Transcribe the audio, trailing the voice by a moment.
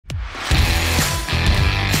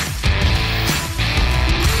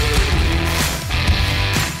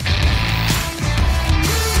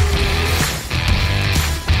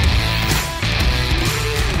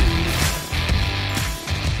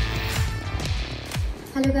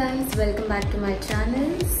Hello guys, welcome back to my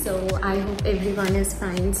channel. So I hope everyone is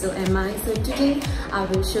fine. So am I. So today I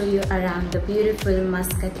will show you around the beautiful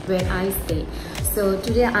Muscat where I stay. So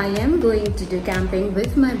today I am going to do camping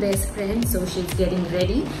with my best friend. So she's getting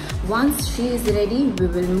ready. Once she is ready, we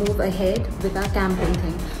will move ahead with our camping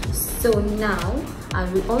thing. So now I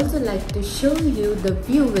will also like to show you the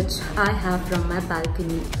view which I have from my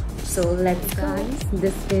balcony. So let's go. Guys,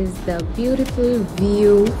 this is the beautiful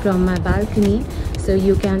view from my balcony. So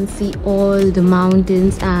you can see all the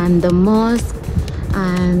mountains and the mosque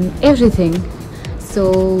and everything.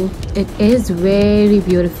 So it is very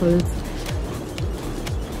beautiful.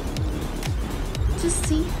 Just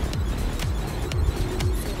see.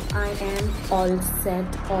 So I am all set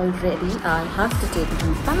already. I have to take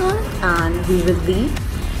my bath and we will leave.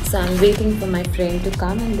 So I'm waiting for my friend to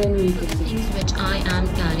come and then we will leave. Things which I am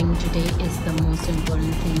carrying today is the most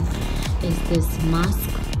important thing. Is this mask,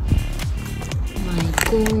 my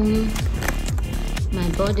comb, my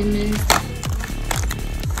body mist,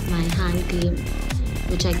 my hand cream,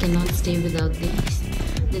 which I cannot stay without these.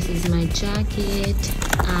 This is my jacket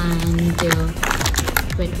and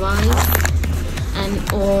wet wipes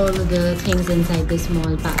and all the things inside this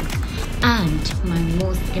small bag, and my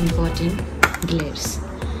most important, glares.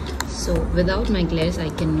 So without my glares I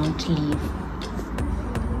cannot leave.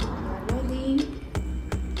 Ready?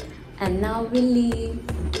 And now we leave.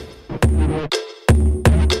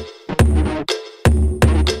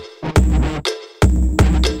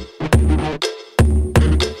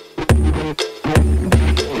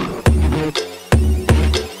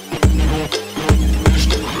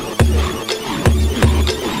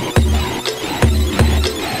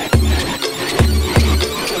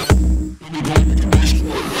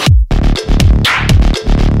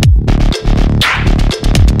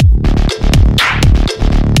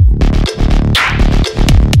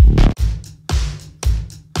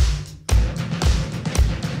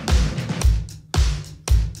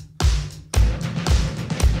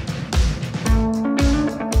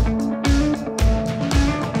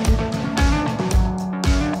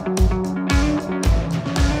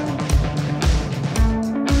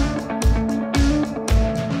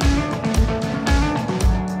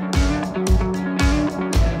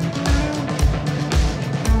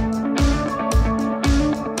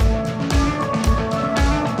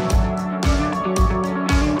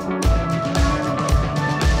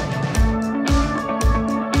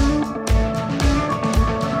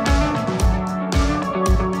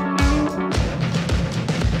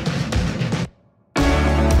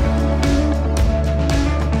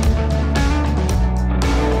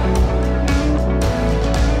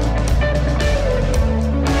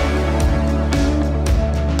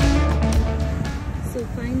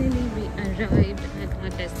 Arrived at our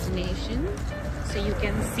destination, so you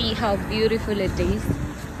can see how beautiful it is.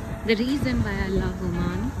 The reason why I love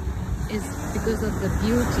Oman is because of the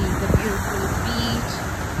beauty, the beautiful beach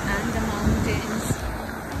and the mountains,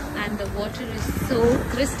 and the water is so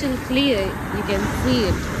crystal clear, you can see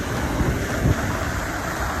it.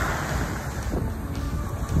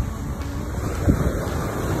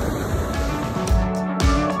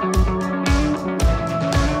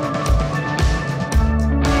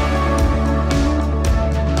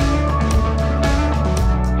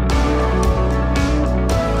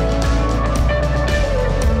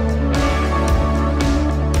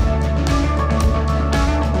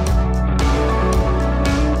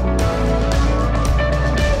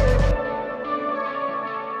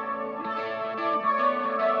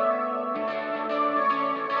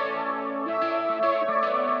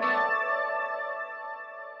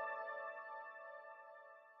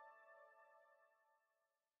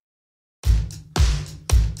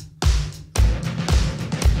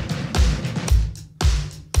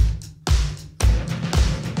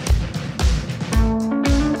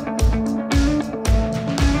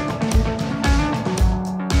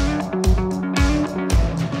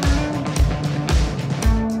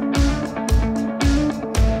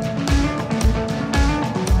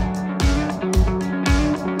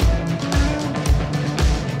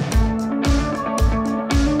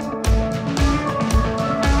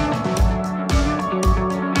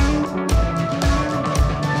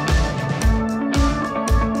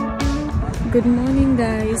 Good morning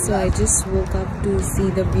guys. So I just woke up to see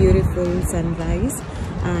the beautiful sunrise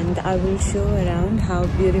and I will show around how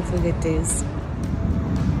beautiful it is.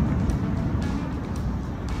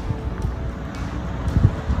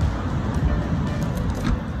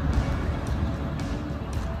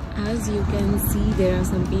 As you can see, there are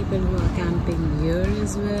some people who are camping here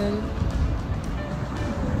as well.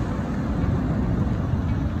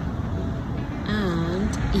 And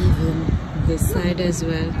even this side as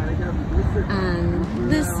well.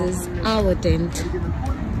 And this is our tent.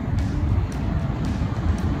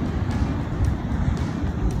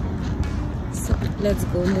 So let's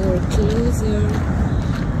go more closer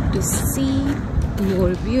to see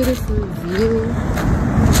more beautiful view.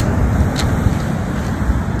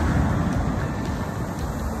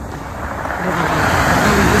 Wow,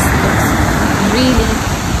 and this looks really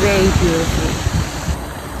very beautiful.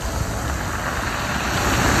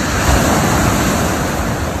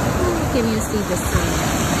 Can you see the sun?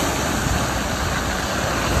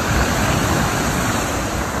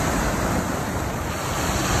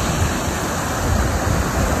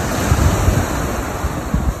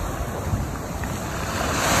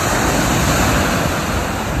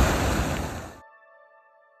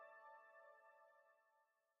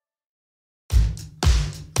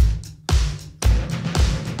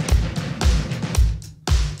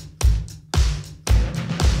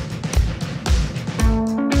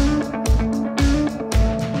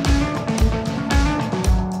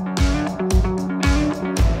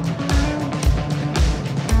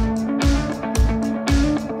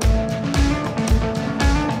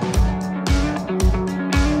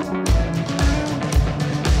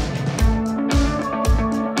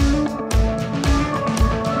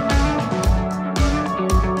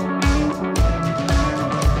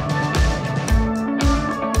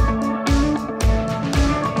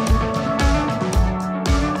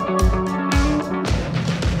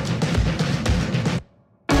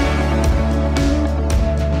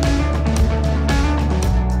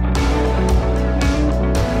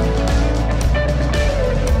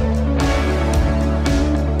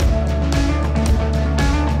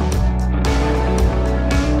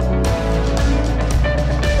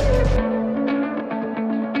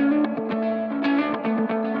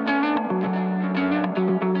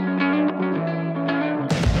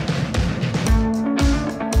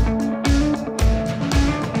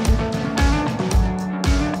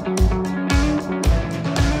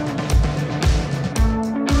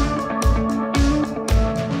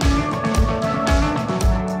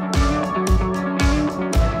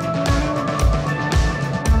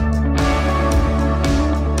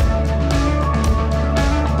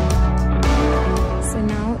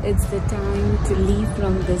 It's the time to leave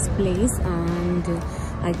from this place, and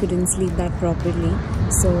I couldn't sleep that properly,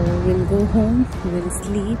 so we'll go home, we'll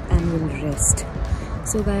sleep and we'll rest.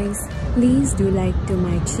 So guys, please do like to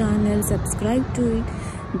my channel, subscribe to it,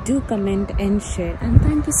 do comment and share, and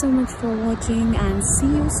thank you so much for watching, and see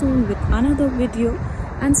you soon with another video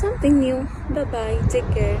and something new. Bye bye,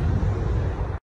 take care.